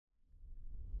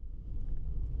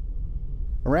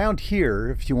Around here,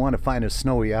 if you want to find a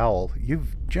snowy owl,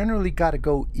 you've generally got to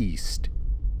go east.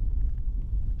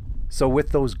 So with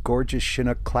those gorgeous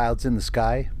Chinook clouds in the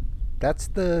sky, that's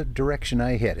the direction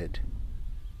I headed.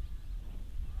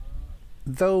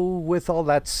 Though with all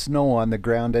that snow on the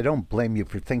ground, I don't blame you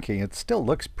for thinking it still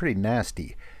looks pretty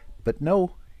nasty. But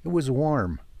no, it was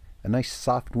warm. A nice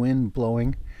soft wind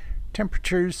blowing.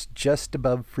 Temperatures just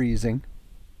above freezing.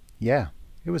 Yeah,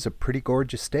 it was a pretty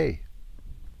gorgeous day.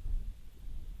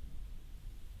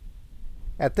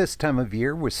 At this time of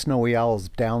year, with snowy owls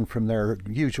down from their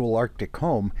usual Arctic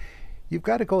home, you've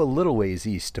got to go a little ways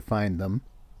east to find them.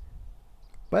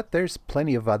 But there's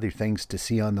plenty of other things to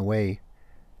see on the way.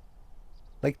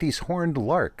 Like these horned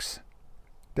larks.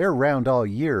 They're around all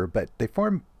year, but they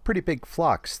form pretty big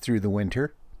flocks through the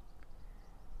winter.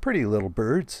 Pretty little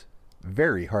birds,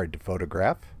 very hard to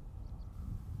photograph.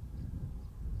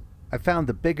 I found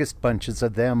the biggest bunches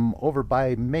of them over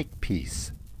by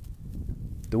Makepeace.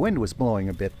 The wind was blowing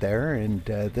a bit there, and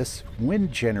this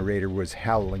wind generator was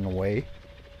howling away.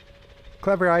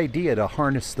 Clever idea to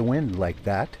harness the wind like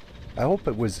that. I hope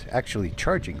it was actually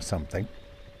charging something.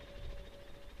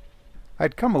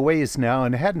 I'd come a ways now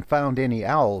and hadn't found any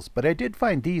owls, but I did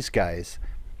find these guys.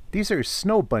 These are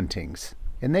snow buntings,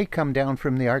 and they come down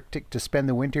from the Arctic to spend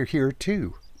the winter here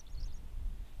too.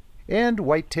 And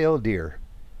white-tailed deer.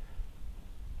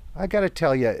 I gotta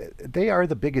tell you, they are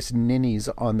the biggest ninnies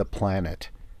on the planet.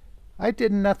 I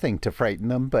did nothing to frighten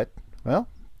them, but, well,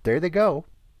 there they go.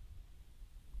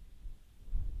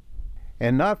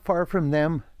 And not far from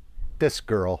them, this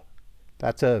girl.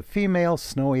 That's a female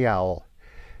snowy owl.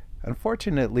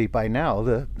 Unfortunately, by now,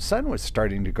 the sun was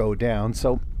starting to go down,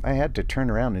 so I had to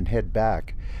turn around and head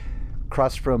back.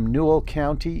 Crossed from Newell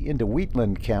County into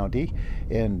Wheatland County,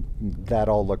 and that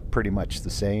all looked pretty much the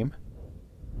same.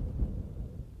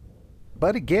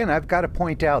 But again, I've got to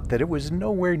point out that it was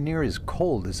nowhere near as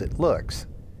cold as it looks.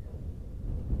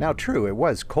 Now, true, it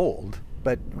was cold,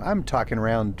 but I'm talking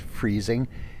around freezing,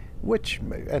 which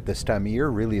at this time of year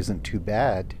really isn't too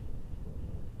bad.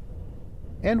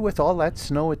 And with all that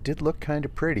snow, it did look kind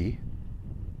of pretty.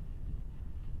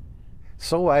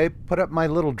 So I put up my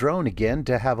little drone again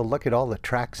to have a look at all the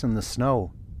tracks in the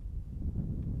snow.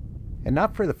 And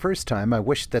not for the first time, I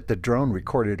wished that the drone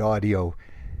recorded audio.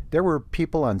 There were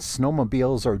people on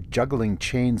snowmobiles or juggling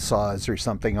chainsaws or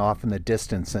something off in the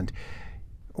distance, and,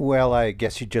 well, I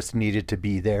guess you just needed to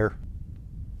be there.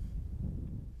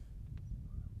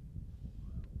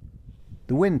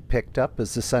 The wind picked up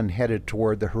as the sun headed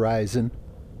toward the horizon,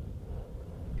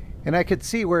 and I could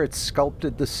see where it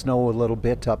sculpted the snow a little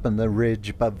bit up on the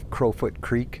ridge above Crowfoot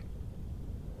Creek.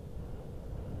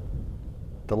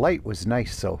 The light was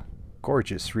nice, though.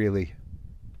 Gorgeous, really.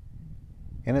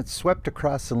 And it swept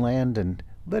across the land and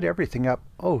lit everything up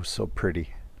oh so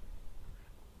pretty.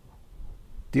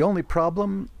 The only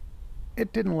problem,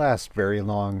 it didn't last very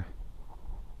long.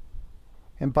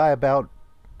 And by about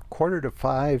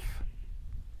 4:45,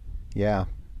 yeah,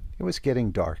 it was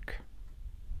getting dark.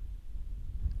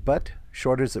 But,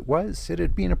 short as it was, it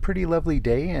had been a pretty lovely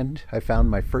day, and I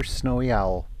found my first snowy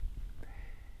owl.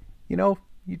 You know,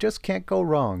 you just can't go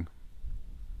wrong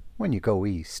when you go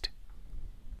east.